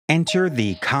Enter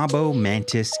the Kaabo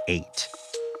Mantis 8.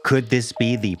 Could this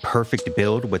be the perfect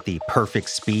build with the perfect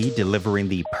speed delivering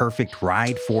the perfect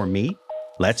ride for me?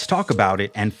 Let's talk about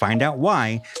it and find out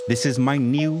why this is my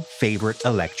new favorite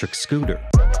electric scooter.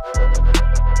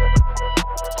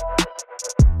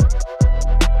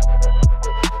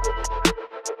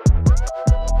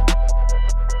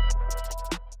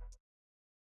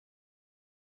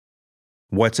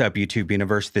 What's up, YouTube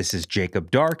universe? This is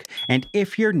Jacob Dark, and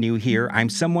if you're new here, I'm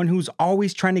someone who's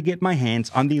always trying to get my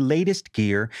hands on the latest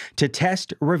gear to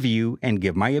test, review, and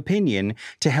give my opinion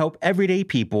to help everyday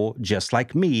people just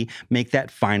like me make that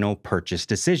final purchase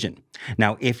decision.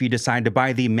 Now, if you decide to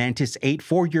buy the Mantis 8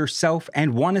 for yourself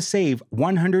and want to save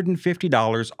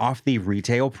 $150 off the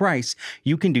retail price,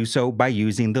 you can do so by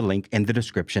using the link in the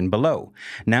description below.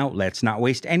 Now, let's not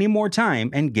waste any more time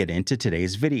and get into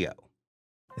today's video.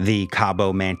 The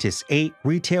Kaabo Mantis 8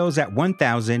 retails at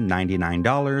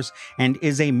 $1,099 and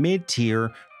is a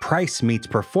mid-tier, price meets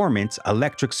performance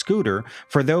electric scooter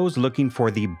for those looking for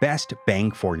the best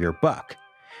bang for your buck.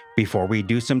 Before we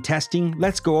do some testing,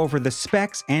 let's go over the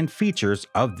specs and features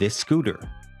of this scooter.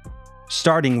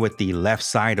 Starting with the left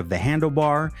side of the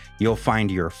handlebar, you'll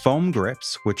find your foam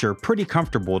grips, which are pretty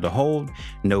comfortable to hold,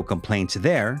 no complaints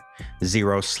there,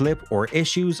 zero slip or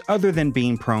issues other than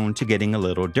being prone to getting a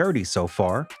little dirty so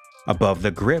far. Above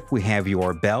the grip, we have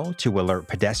your bell to alert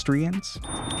pedestrians,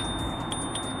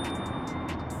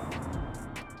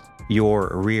 your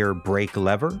rear brake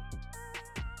lever.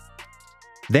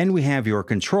 Then we have your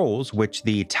controls, which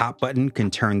the top button can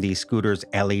turn the scooter's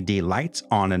LED lights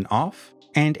on and off.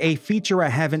 And a feature I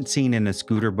haven't seen in a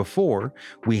scooter before,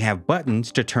 we have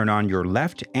buttons to turn on your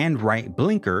left and right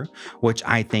blinker, which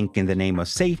I think in the name of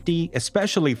safety,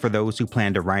 especially for those who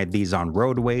plan to ride these on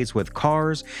roadways with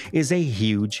cars, is a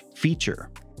huge feature.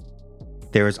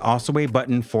 There is also a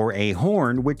button for a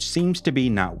horn, which seems to be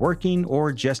not working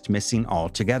or just missing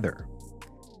altogether.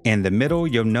 In the middle,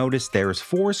 you'll notice there's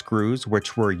 4 screws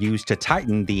which were used to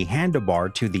tighten the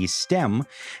handlebar to the stem,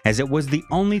 as it was the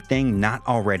only thing not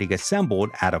already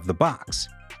assembled out of the box.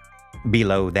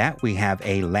 Below that, we have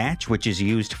a latch which is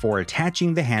used for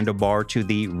attaching the handlebar to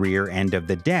the rear end of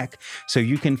the deck so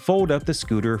you can fold up the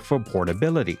scooter for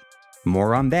portability.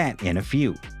 More on that in a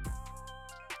few.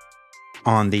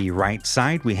 On the right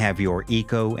side, we have your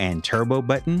Eco and Turbo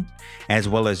button, as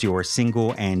well as your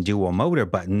single and dual motor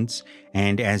buttons,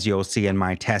 and as you'll see in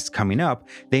my test coming up,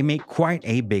 they make quite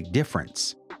a big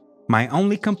difference. My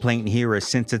only complaint here is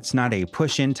since it's not a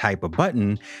push-in type of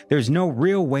button, there's no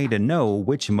real way to know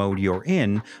which mode you're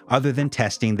in other than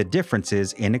testing the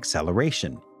differences in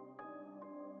acceleration.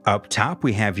 Up top,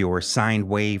 we have your sine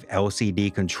wave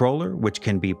LCD controller, which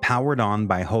can be powered on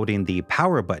by holding the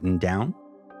power button down.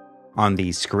 On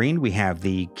the screen, we have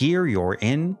the gear you're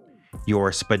in,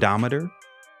 your speedometer,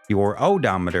 your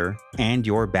odometer, and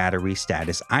your battery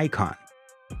status icon.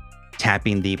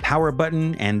 Tapping the power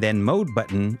button and then mode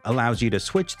button allows you to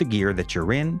switch the gear that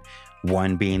you're in,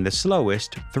 1 being the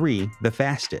slowest, 3 the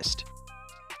fastest.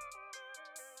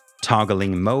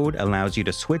 Toggling mode allows you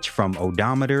to switch from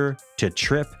odometer to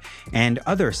trip and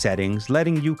other settings,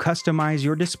 letting you customize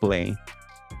your display.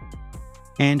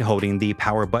 And holding the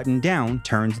power button down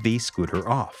turns the scooter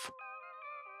off.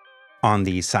 On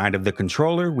the side of the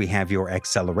controller, we have your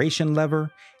acceleration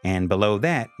lever, and below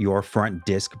that, your front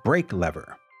disc brake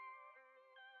lever.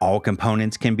 All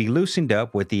components can be loosened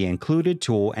up with the included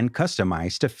tool and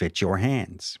customized to fit your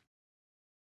hands.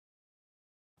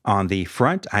 On the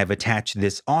front, I've attached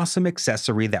this awesome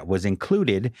accessory that was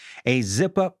included, a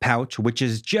zip-up pouch which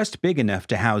is just big enough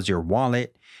to house your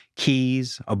wallet,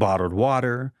 keys, a bottled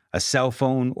water, a cell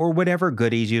phone, or whatever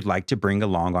goodies you'd like to bring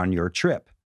along on your trip.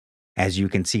 As you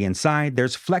can see inside,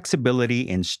 there's flexibility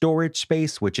in storage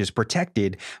space which is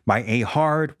protected by a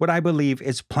hard, what I believe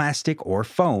is plastic or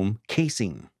foam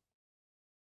casing.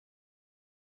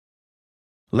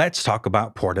 Let's talk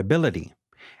about portability.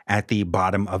 At the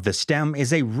bottom of the stem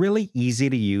is a really easy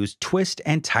to use twist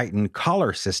and tighten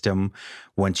collar system.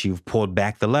 Once you've pulled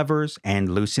back the levers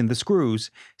and loosened the screws,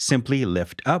 simply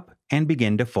lift up and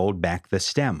begin to fold back the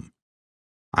stem.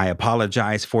 I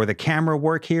apologize for the camera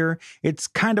work here. It's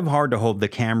kind of hard to hold the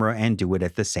camera and do it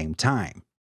at the same time.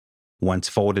 Once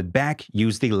folded back,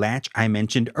 use the latch I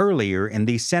mentioned earlier in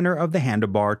the center of the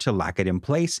handlebar to lock it in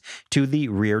place to the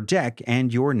rear deck,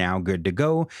 and you're now good to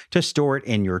go to store it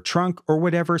in your trunk or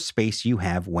whatever space you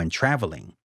have when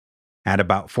traveling. At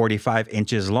about 45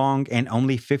 inches long and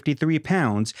only 53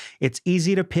 pounds, it's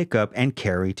easy to pick up and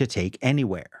carry to take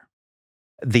anywhere.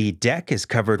 The deck is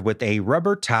covered with a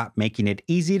rubber top, making it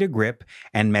easy to grip,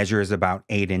 and measures about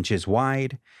 8 inches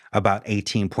wide, about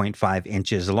 18.5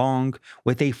 inches long,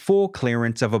 with a full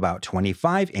clearance of about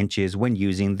 25 inches when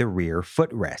using the rear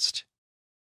footrest.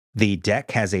 The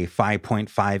deck has a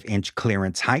 5.5-inch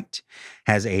clearance height,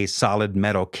 has a solid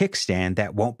metal kickstand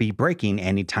that won't be breaking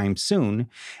anytime soon,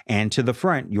 and to the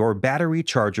front, your battery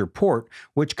charger port,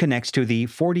 which connects to the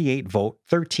 48-volt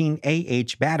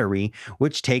 13AH battery,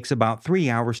 which takes about 3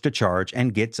 hours to charge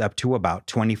and gets up to about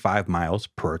 25 miles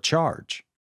per charge.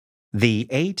 The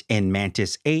 8 in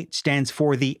Mantis 8 stands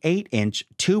for the 8-inch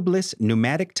tubeless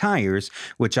pneumatic tires,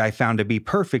 which I found to be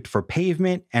perfect for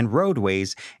pavement and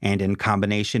roadways, and in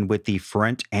combination with the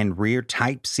front and rear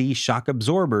Type-C shock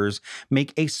absorbers,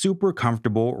 make a super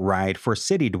comfortable ride for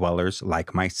city dwellers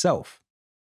like myself.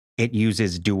 It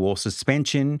uses dual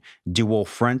suspension, dual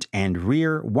front and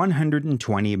rear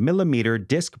 120mm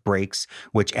disc brakes,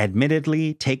 which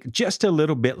admittedly take just a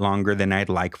little bit longer than I'd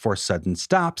like for sudden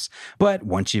stops, but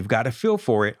once you've got a feel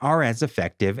for it, are as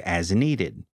effective as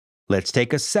needed. Let's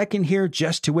take a second here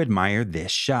just to admire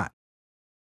this shot.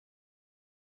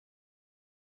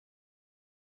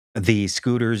 The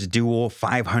scooter's dual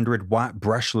 500-watt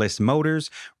brushless motors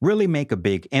really make a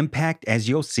big impact, as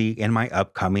you'll see in my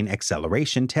upcoming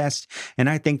acceleration test, and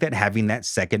I think that having that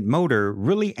second motor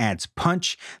really adds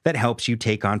punch that helps you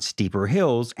take on steeper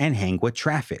hills and hang with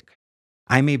traffic.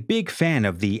 I'm a big fan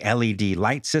of the LED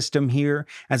light system here,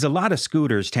 as a lot of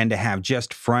scooters tend to have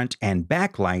just front and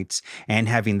back lights, and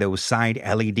having those side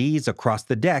LEDs across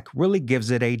the deck really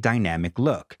gives it a dynamic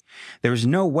look. There's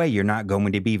no way you're not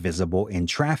going to be visible in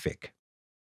traffic.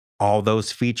 All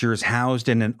those features housed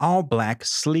in an all-black,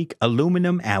 sleek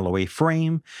aluminum alloy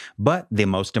frame, but the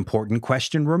most important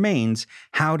question remains,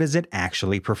 how does it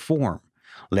actually perform?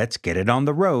 Let's get it on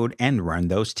the road and run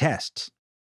those tests.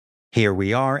 Here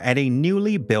we are at a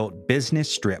newly built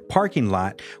business strip parking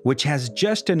lot, which has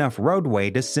just enough roadway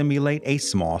to simulate a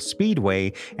small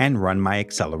speedway and run my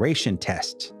acceleration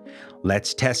tests.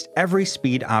 Let's test every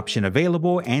speed option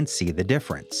available and see the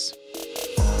difference.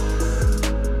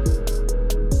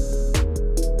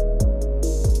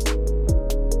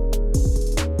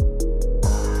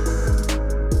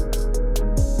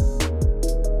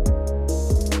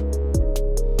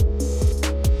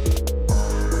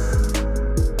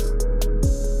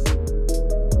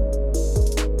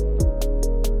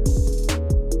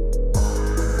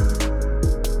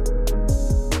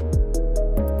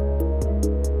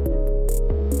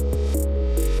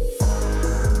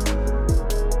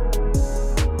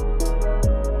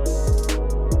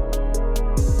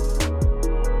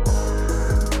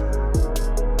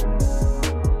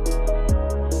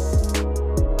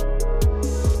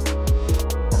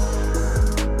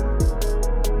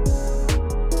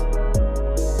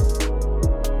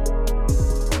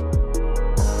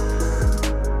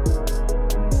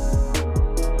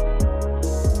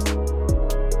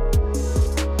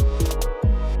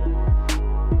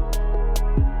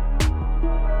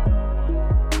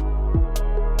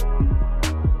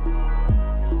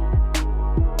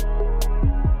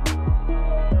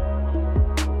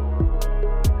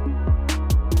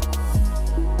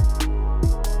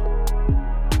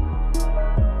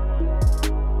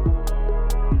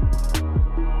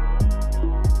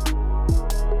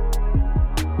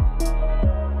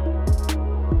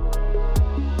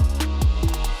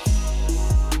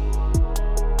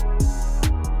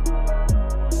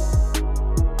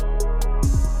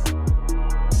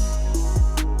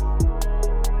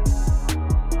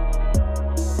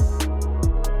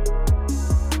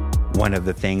 One of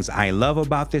the things I love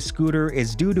about this scooter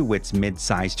is due to its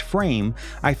mid-sized frame,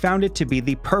 I found it to be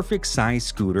the perfect size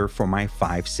scooter for my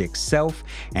 5'6" self,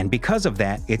 and because of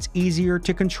that, it's easier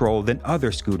to control than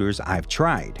other scooters I've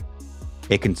tried.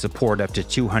 It can support up to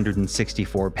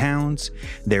 264 pounds,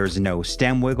 there's no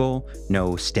stem wiggle,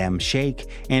 no stem shake,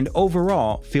 and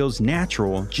overall feels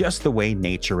natural just the way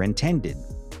nature intended.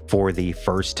 For the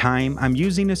first time, I'm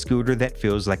using a scooter that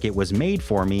feels like it was made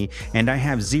for me, and I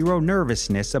have zero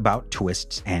nervousness about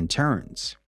twists and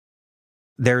turns.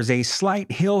 There's a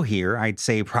slight hill here, I'd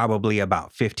say probably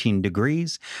about 15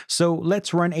 degrees, so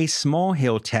let's run a small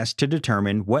hill test to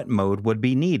determine what mode would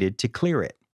be needed to clear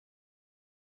it.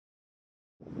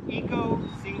 Eco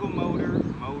single motor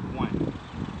mode 1.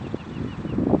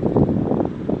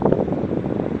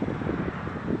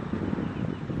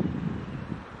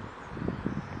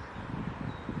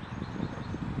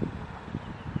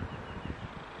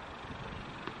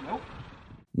 Nope.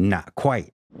 Not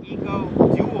quite. Eco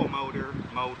dual motor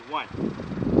mode 1.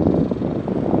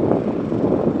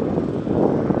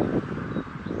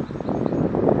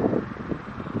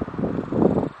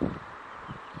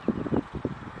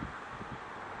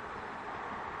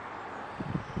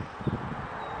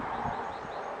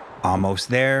 Almost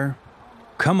there.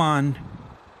 Come on.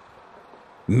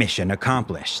 Mission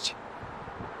accomplished.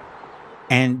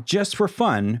 And just for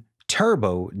fun,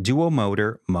 Turbo Dual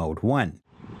Motor Mode 1.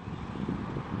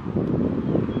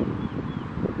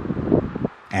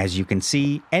 As you can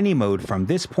see, any mode from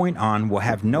this point on will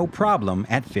have no problem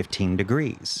at 15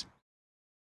 degrees.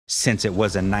 Since it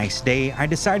was a nice day, I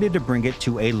decided to bring it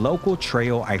to a local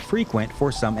trail I frequent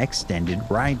for some extended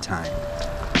ride time.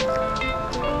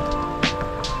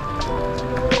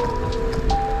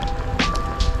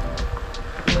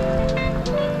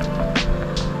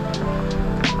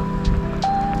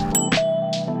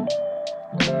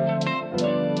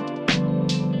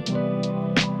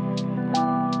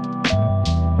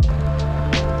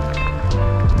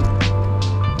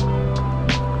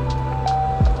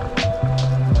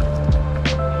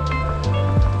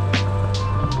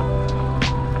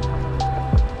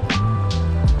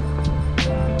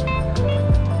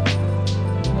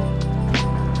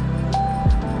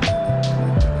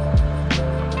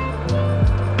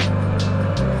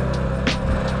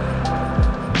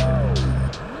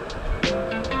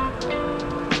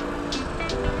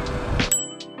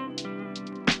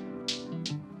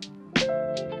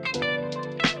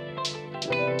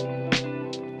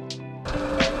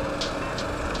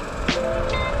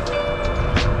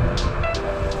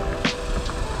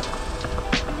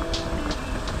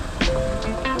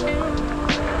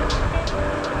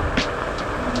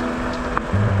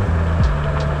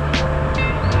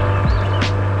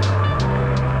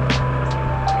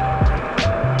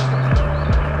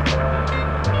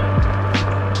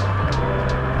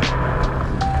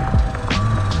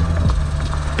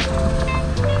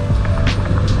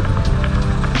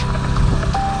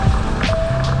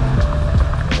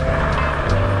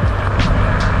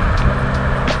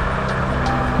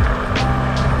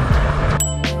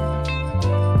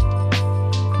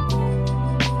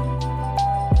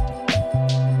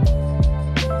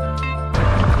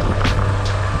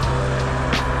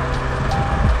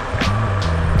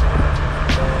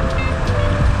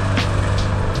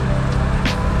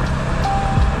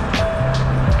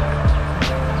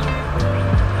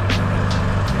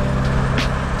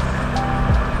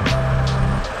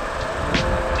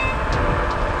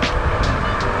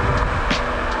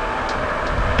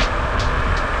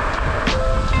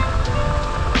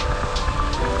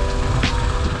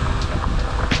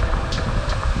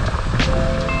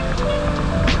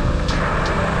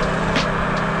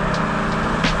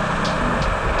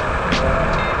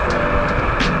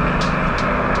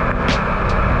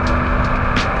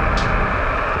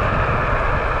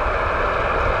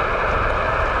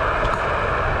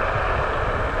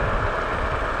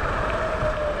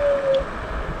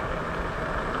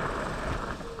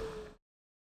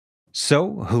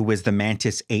 So, who is the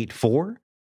Mantis 8 for?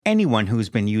 Anyone who's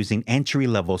been using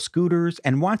entry-level scooters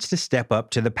and wants to step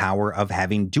up to the power of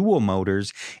having dual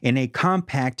motors in a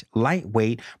compact,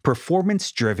 lightweight,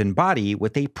 performance-driven body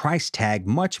with a price tag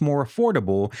much more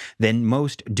affordable than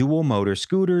most dual motor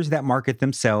scooters that market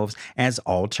themselves as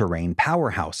all-terrain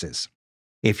powerhouses.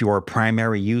 If your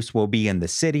primary use will be in the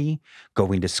city,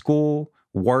 going to school,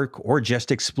 work, or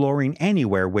just exploring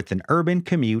anywhere with an urban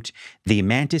commute, the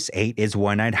Mantis 8 is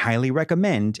one I'd highly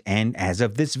recommend, and as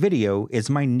of this video, is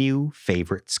my new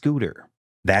favorite scooter.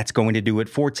 That's going to do it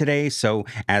for today, so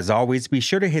as always, be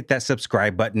sure to hit that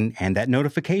subscribe button and that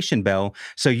notification bell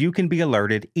so you can be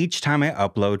alerted each time I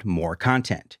upload more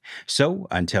content. So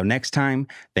until next time,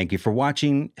 thank you for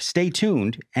watching, stay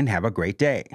tuned, and have a great day.